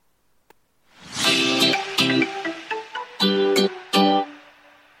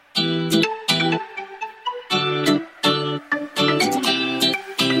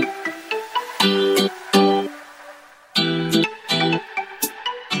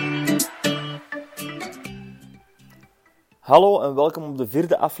Hallo en welkom op de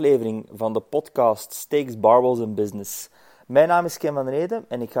 4e aflevering van de podcast Steaks, Barbells & Business. Mijn naam is Ken van Reden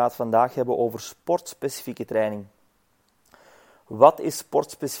en ik ga het vandaag hebben over sportspecifieke training. Wat is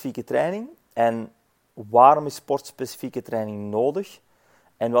sportspecifieke training en waarom is sportspecifieke training nodig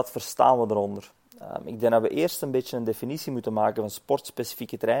en wat verstaan we eronder? Ik denk dat we eerst een beetje een definitie moeten maken van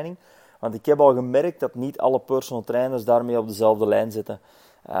sportspecifieke training, want ik heb al gemerkt dat niet alle personal trainers daarmee op dezelfde lijn zitten.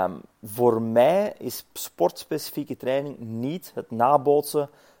 Voor mij is sportspecifieke training niet het nabootsen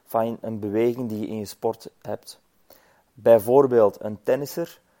van een beweging die je in je sport hebt. Bijvoorbeeld een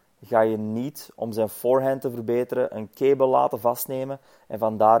tennisser ga je niet, om zijn forehand te verbeteren, een cable laten vastnemen en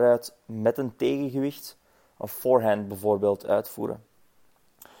van daaruit met een tegengewicht een forehand bijvoorbeeld uitvoeren.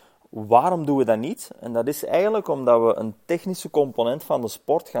 Waarom doen we dat niet? En dat is eigenlijk omdat we een technische component van de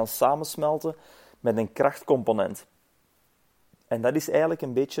sport gaan samensmelten met een krachtcomponent. En dat is eigenlijk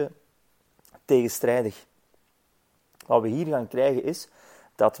een beetje tegenstrijdig. Wat we hier gaan krijgen is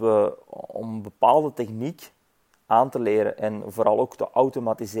dat we, om een bepaalde techniek aan te leren en vooral ook te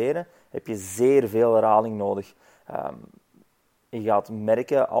automatiseren, heb je zeer veel herhaling nodig. Je gaat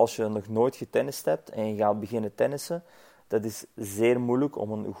merken als je nog nooit getennist hebt en je gaat beginnen tennissen, dat is zeer moeilijk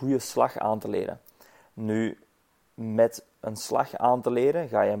om een goede slag aan te leren. Nu, met een slag aan te leren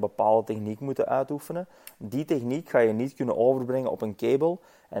ga je een bepaalde techniek moeten uitoefenen. Die techniek ga je niet kunnen overbrengen op een cable.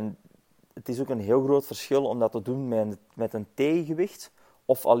 En het is ook een heel groot verschil om dat te doen met een tegengewicht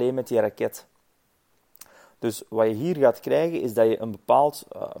of alleen met je raket. Dus wat je hier gaat krijgen is dat je een bepaald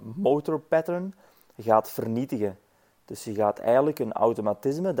motor pattern gaat vernietigen. Dus je gaat eigenlijk een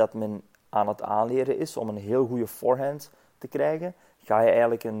automatisme dat men aan het aanleren is om een heel goede forehand te krijgen, ga je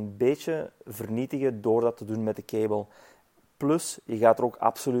eigenlijk een beetje vernietigen door dat te doen met de cable. Plus, je gaat er ook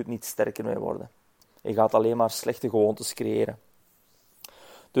absoluut niet sterker mee worden. Je gaat alleen maar slechte gewoontes creëren.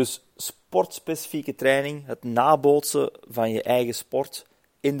 Dus sportspecifieke training, het nabootsen van je eigen sport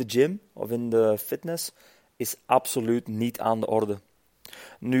in de gym of in de fitness, is absoluut niet aan de orde.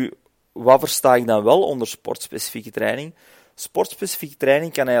 Nu, wat versta ik dan wel onder sportspecifieke training? Sportspecifieke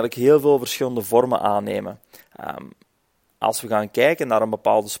training kan eigenlijk heel veel verschillende vormen aannemen. Als we gaan kijken naar een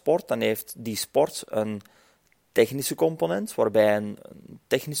bepaalde sport, dan heeft die sport een technische component, waarbij een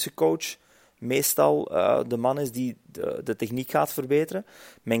technische coach meestal de man is die de techniek gaat verbeteren.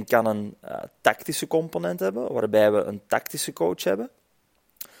 Men kan een tactische component hebben, waarbij we een tactische coach hebben.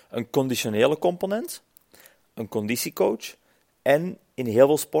 Een conditionele component, een conditiecoach. En in heel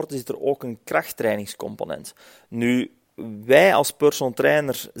veel sporten zit er ook een krachttrainingscomponent. Nu, wij als personal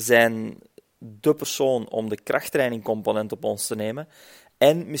trainer zijn de persoon om de krachttrainingcomponent op ons te nemen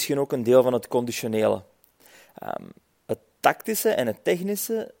en misschien ook een deel van het conditionele. Het tactische en het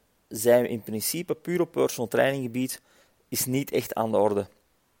technische zijn in principe puur op personal traininggebied is niet echt aan de orde.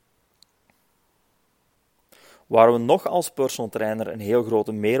 Waar we nog als personal trainer een heel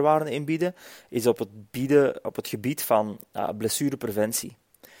grote meerwaarde in bieden, is op het gebied van blessurepreventie.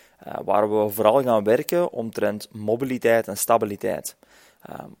 Waar we vooral gaan werken omtrent mobiliteit en stabiliteit.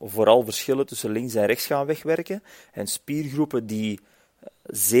 Vooral verschillen tussen links en rechts gaan wegwerken en spiergroepen die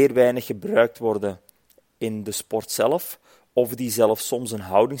zeer weinig gebruikt worden in de sport zelf, of die zelfs soms een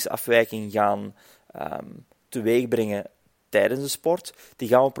houdingsafwijking gaan teweegbrengen tijdens de sport, die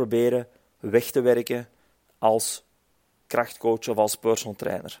gaan we proberen weg te werken als krachtcoach of als personal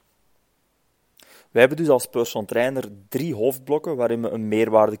trainer. We hebben dus als personal trainer 3 hoofdblokken waarin we een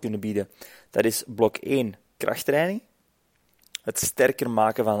meerwaarde kunnen bieden. Dat is blok 1, krachttraining. Het sterker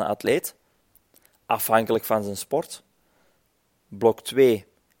maken van een atleet, afhankelijk van zijn sport. Blok 2,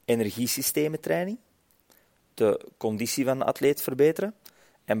 energiesystementraining. De conditie van de atleet verbeteren.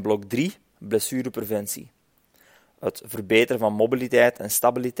 En blok 3, blessurepreventie. Het verbeteren van mobiliteit en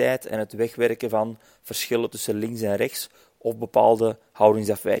stabiliteit en het wegwerken van verschillen tussen links en rechts of bepaalde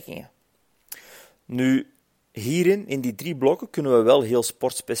houdingsafwijkingen. Nu, hierin, in die 3 blokken, kunnen we wel heel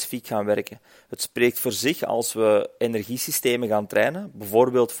sportspecifiek gaan werken. Het spreekt voor zich als we energiesystemen gaan trainen,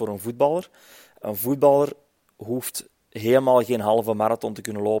 bijvoorbeeld voor een voetballer. Een voetballer hoeft helemaal geen halve marathon te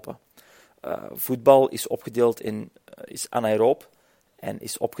kunnen lopen. Voetbal is is anaeroob en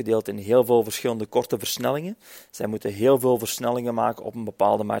is opgedeeld in heel veel verschillende korte versnellingen. Zij moeten heel veel versnellingen maken op een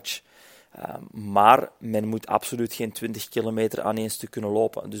bepaalde match. Maar men moet absoluut geen 20 kilometer aan één stuk kunnen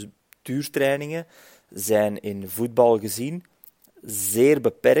lopen. Dus duurtrainingen zijn in voetbal gezien zeer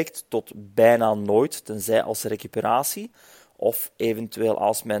beperkt tot bijna nooit, tenzij als recuperatie of eventueel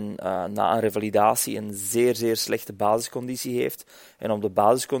als men na een revalidatie een zeer, zeer slechte basisconditie heeft en om de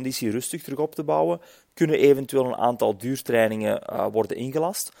basisconditie rustig terug op te bouwen, kunnen eventueel een aantal duurtrainingen worden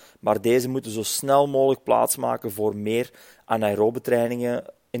ingelast, maar deze moeten zo snel mogelijk plaatsmaken voor meer anaerobe trainingen,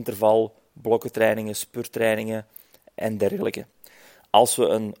 interval, blokkentrainingen, spurtrainingen en dergelijke. Als we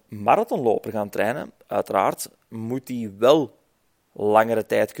een marathonloper gaan trainen, uiteraard moet die wel langere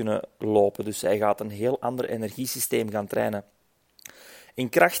tijd kunnen lopen. Dus hij gaat een heel ander energiesysteem gaan trainen. In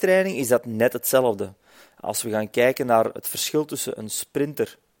krachttraining is dat net hetzelfde. Als we gaan kijken naar het verschil tussen een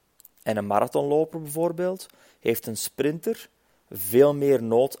sprinter en een marathonloper bijvoorbeeld, heeft een sprinter veel meer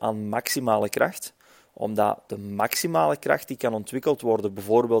nood aan maximale kracht, omdat de maximale kracht die kan ontwikkeld worden,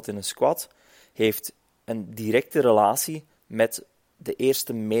 bijvoorbeeld in een squat, heeft een directe relatie met de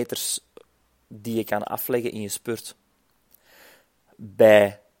eerste meters die je kan afleggen in je spurt.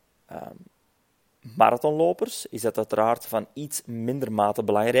 Bij marathonlopers is dat uiteraard van iets minder mate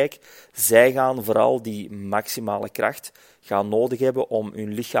belangrijk. Zij gaan vooral die maximale kracht gaan nodig hebben om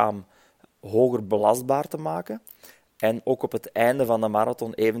hun lichaam hoger belastbaar te maken. En ook op het einde van de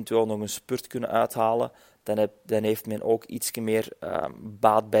marathon eventueel nog een spurt kunnen uithalen. Dan heeft men ook iets meer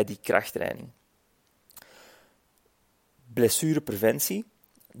baat bij die krachttraining. Blessurepreventie.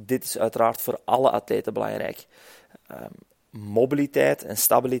 Dit is uiteraard voor alle atleten belangrijk. Mobiliteit en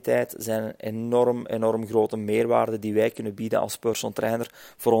stabiliteit zijn een enorm grote meerwaarde die wij kunnen bieden als personal trainer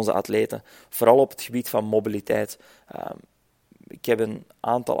voor onze atleten. Vooral op het gebied van mobiliteit. Ik heb een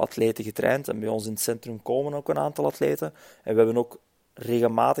aantal atleten getraind en bij ons in het centrum komen ook een aantal atleten. En we hebben ook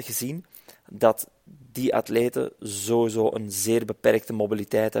regelmatig gezien dat die atleten sowieso een zeer beperkte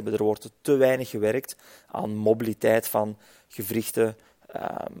mobiliteit hebben. Er wordt te weinig gewerkt aan mobiliteit van gewrichten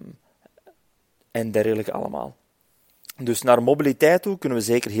en dergelijke allemaal. Dus naar mobiliteit toe kunnen we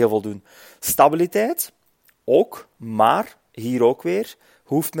zeker heel veel doen. Stabiliteit ook, maar hier ook weer,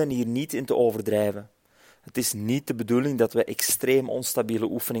 hoeft men hier niet in te overdrijven. Het is niet de bedoeling dat we extreem onstabiele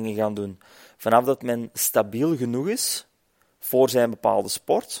oefeningen gaan doen. Vanaf dat men stabiel genoeg is voor zijn bepaalde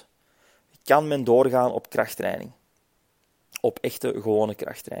sport, kan men doorgaan op krachttraining. Op echte, gewone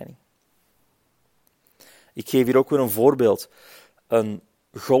krachttraining. Ik geef hier ook weer een voorbeeld. Een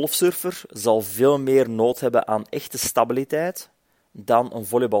golfsurfer zal veel meer nood hebben aan echte stabiliteit dan een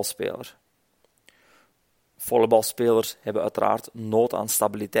volleybalspeler. Volleybalspelers hebben uiteraard nood aan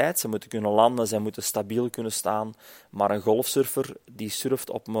stabiliteit. Ze moeten kunnen landen, ze moeten stabiel kunnen staan. Maar een golfsurfer die surft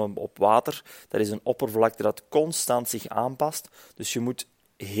op water, dat is een oppervlakte dat constant zich aanpast. Dus je moet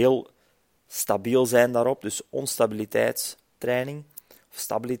heel stabiel zijn daarop. Dus onstabiliteitstraining of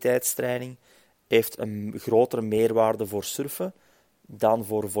stabiliteitstraining heeft een grotere meerwaarde voor surfen dan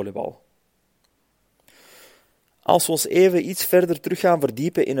voor volleybal. Als we ons even iets verder terug gaan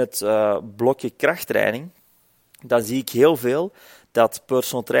verdiepen in het blokje krachttraining, dan zie ik heel veel dat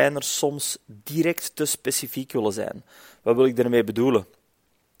personal trainers soms direct te specifiek willen zijn. Wat wil ik daarmee bedoelen?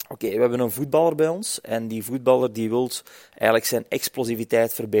 Oké, we hebben een voetballer bij ons en die voetballer die wil eigenlijk zijn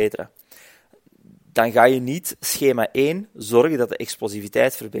explosiviteit verbeteren. Dan ga je niet schema 1 zorgen dat de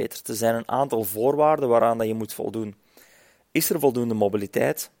explosiviteit verbetert. Er zijn een aantal voorwaarden waaraan dat je moet voldoen. Is er voldoende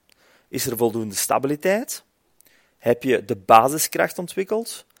mobiliteit? Is er voldoende stabiliteit? Heb je de basiskracht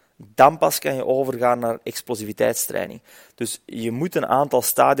ontwikkeld? Dan pas kan je overgaan naar explosiviteitstraining. Dus je moet een aantal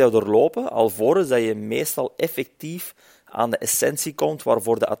stadia doorlopen, alvorens dat je meestal effectief aan de essentie komt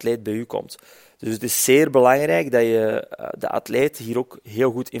waarvoor de atleet bij u komt. Dus het is zeer belangrijk dat je de atleet hier ook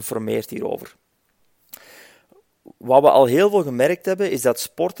heel goed informeert hierover. Wat we al heel veel gemerkt hebben, is dat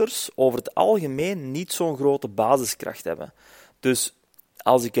sporters over het algemeen niet zo'n grote basiskracht hebben. Dus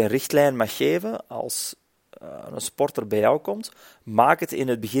als ik een richtlijn mag geven, als een sporter bij jou komt, maak het in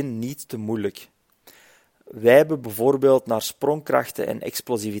het begin niet te moeilijk. Wij hebben bijvoorbeeld naar sprongkrachten en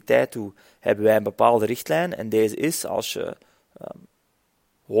explosiviteit toe hebben wij een bepaalde richtlijn en deze is, als je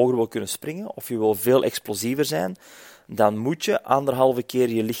hoger wil kunnen springen of je wil veel explosiever zijn, dan moet je 1,5 keer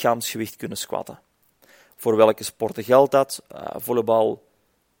je lichaamsgewicht kunnen squatten. Voor welke sporten geldt dat? Volleybal,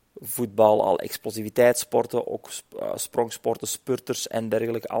 voetbal, al explosiviteitssporten, ook sprongsporten, spurters en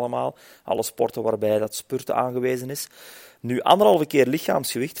dergelijke allemaal. Alle sporten waarbij dat spurten aangewezen is. Nu, 1,5 keer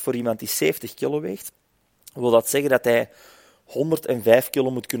lichaamsgewicht voor iemand die 70 kilo weegt, wil dat zeggen dat hij 105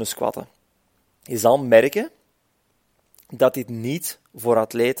 kilo moet kunnen squatten. Je zal merken dat dit niet voor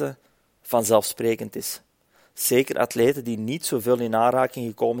atleten vanzelfsprekend is. Zeker atleten die niet zoveel in aanraking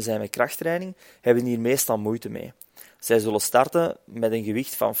gekomen zijn met krachttraining, hebben hier meestal moeite mee. Zij zullen starten met een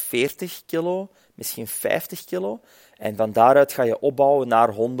gewicht van 40 kilo, misschien 50 kilo, en van daaruit ga je opbouwen naar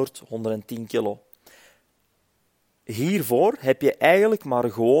 100, 110 kilo. Hiervoor heb je eigenlijk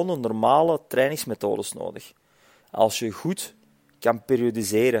maar gewone normale trainingsmethodes nodig. Als je goed kan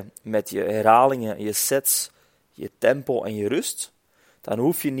periodiseren met je herhalingen, je sets, je tempo en je rust, dan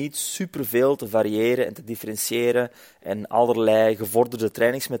hoef je niet superveel te variëren en te differentiëren en allerlei gevorderde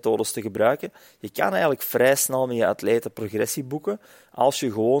trainingsmethodes te gebruiken. Je kan eigenlijk vrij snel met je atleten progressie boeken als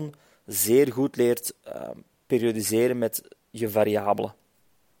je gewoon zeer goed leert periodiseren met je variabelen.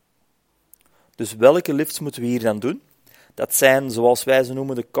 Dus welke lifts moeten we hier dan doen? Dat zijn, zoals wij ze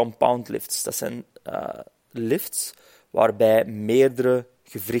noemen, de compound lifts. Dat zijn lifts waarbij meerdere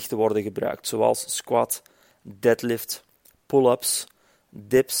gewrichten worden gebruikt, zoals squat, deadlift, pull-ups,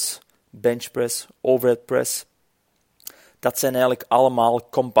 dips, benchpress, overhead press. Dat zijn eigenlijk allemaal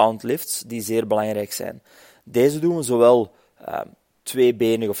compound lifts die zeer belangrijk zijn. Deze doen we zowel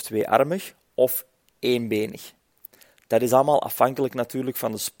tweebenig of tweearmig of éénbenig. Dat is allemaal afhankelijk natuurlijk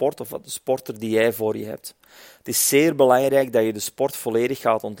van de sport of van de sporter die jij voor je hebt. Het is zeer belangrijk dat je de sport volledig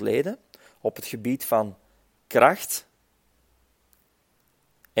gaat ontleden op het gebied van kracht,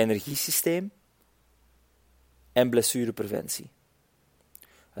 energiesysteem en blessurepreventie.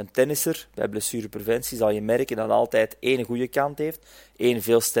 Een tennisser bij blessurepreventie zal je merken dat altijd één goede kant heeft, één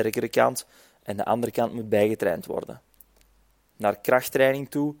veel sterkere kant en de andere kant moet bijgetraind worden. Naar krachttraining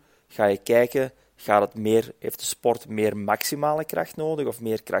toe ga je kijken, heeft de sport meer maximale kracht nodig of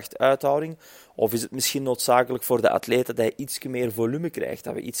meer krachtuithouding? Of is het misschien noodzakelijk voor de atleet dat hij iets meer volume krijgt,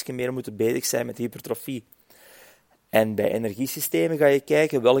 dat we iets meer moeten bezig zijn met hypertrofie? En bij energiesystemen ga je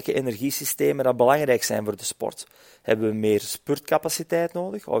kijken welke energiesystemen dat belangrijk zijn voor de sport. Hebben we meer spurtcapaciteit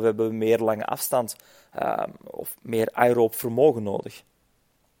nodig of hebben we meer lange afstand of meer aeroob vermogen nodig?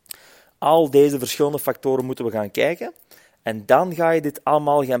 Al deze verschillende factoren moeten we gaan kijken en dan ga je dit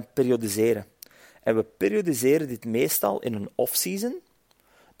allemaal gaan periodiseren. En we periodiseren dit meestal in een off-season.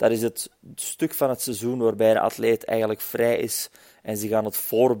 Dat is het stuk van het seizoen waarbij de atleet eigenlijk vrij is en zich aan het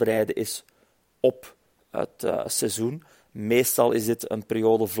voorbereiden is op het seizoen. Meestal is dit een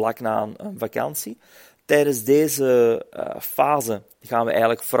periode vlak na een vakantie. Tijdens deze fase gaan we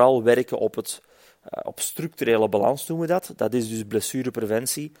eigenlijk vooral werken op structurele balans, noemen we dat. Dat is dus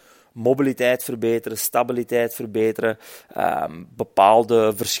blessurepreventie, mobiliteit verbeteren, stabiliteit verbeteren,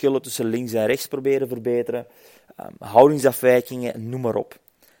 bepaalde verschillen tussen links en rechts proberen verbeteren, houdingsafwijkingen, noem maar op.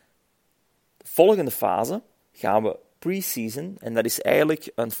 De volgende fase gaan we pre-season, en dat is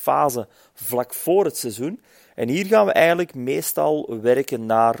eigenlijk een fase vlak voor het seizoen. En hier gaan we eigenlijk meestal werken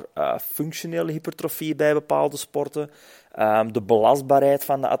naar functionele hypertrofie bij bepaalde sporten, de belastbaarheid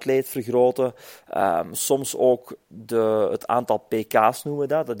van de atleet vergroten, soms ook het aantal pk's noemen we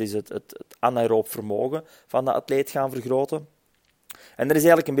dat, dat is het anaeroop vermogen van de atleet gaan vergroten. En dat is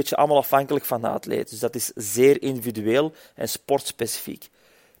eigenlijk een beetje allemaal afhankelijk van de atleet, dus dat is zeer individueel en sportspecifiek.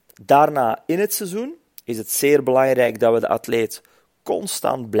 Daarna in het seizoen is het zeer belangrijk dat we de atleet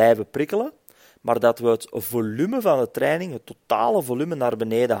constant blijven prikkelen, maar dat we het volume van de training, het totale volume, naar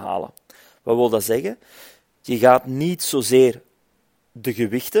beneden halen. Wat wil dat zeggen? Je gaat niet zozeer de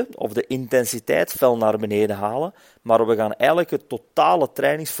gewichten of de intensiteit fel naar beneden halen, maar we gaan eigenlijk het totale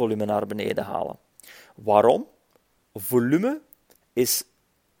trainingsvolume naar beneden halen. Waarom? Volume is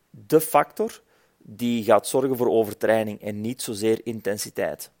de factor die gaat zorgen voor overtraining en niet zozeer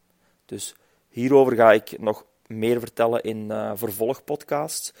intensiteit. Dus hierover ga ik nog meer vertellen in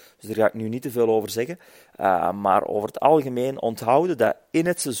vervolgpodcasts, dus daar ga ik nu niet te veel over zeggen. Maar over het algemeen onthouden dat in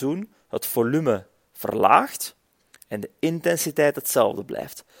het seizoen het volume verlaagt en de intensiteit hetzelfde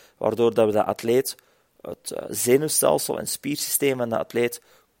blijft, waardoor dat we de atleet, het zenuwstelsel en spiersysteem van de atleet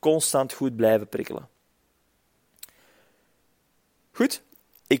constant goed blijven prikkelen. Goed,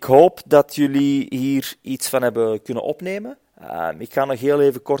 ik hoop dat jullie hier iets van hebben kunnen opnemen. Ik ga nog heel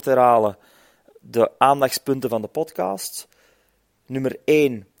even kort herhalen de aandachtspunten van de podcast. Nummer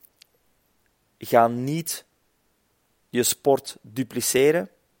 1. Ga niet je sport dupliceren.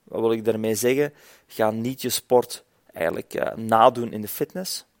 Wat wil ik daarmee zeggen? Ga niet je sport eigenlijk nadoen in de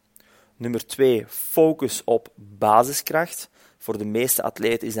fitness. Nummer 2. Focus op basiskracht. Voor de meeste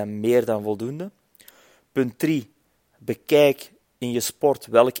atleten is dat meer dan voldoende. Punt 3. Bekijk in je sport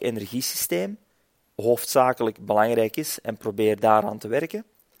welk energiesysteem hoofdzakelijk belangrijk is en probeer daaraan te werken.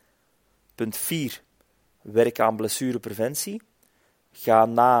 Punt 4. Werk aan blessurepreventie.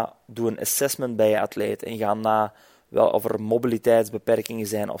 Doe een assessment bij je atleet en ga na of er mobiliteitsbeperkingen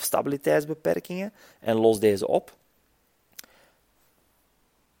zijn of stabiliteitsbeperkingen en los deze op.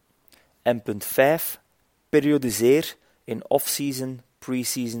 En punt 5. Periodiseer in off-season,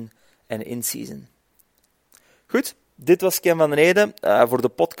 pre-season en in-season. Goed, dit was Ken van den Ede voor de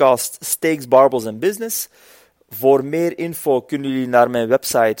podcast Steaks, Barbells & Business. Voor meer info kunnen jullie naar mijn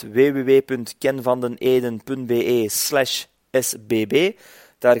website www.kenvandeneden.be/sbb.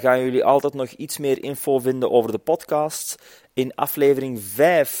 Daar gaan jullie altijd nog iets meer info vinden over de podcast. In aflevering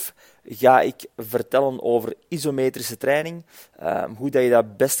 5 ga ik vertellen over isometrische training, hoe dat je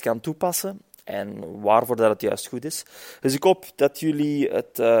dat best kan toepassen en waarvoor dat het juist goed is. Dus ik hoop dat jullie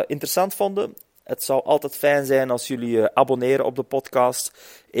het interessant vonden. Het zou altijd fijn zijn als jullie je abonneren op de podcast,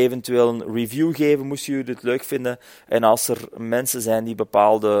 eventueel een review geven, moesten jullie het leuk vinden. En als er mensen zijn die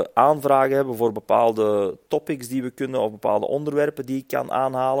bepaalde aanvragen hebben voor bepaalde topics die we kunnen, of bepaalde onderwerpen die ik kan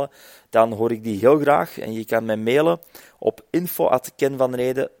aanhalen, dan hoor ik die heel graag. En je kan mij mailen op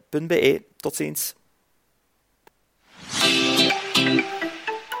info@kenvanrede.be. Tot ziens.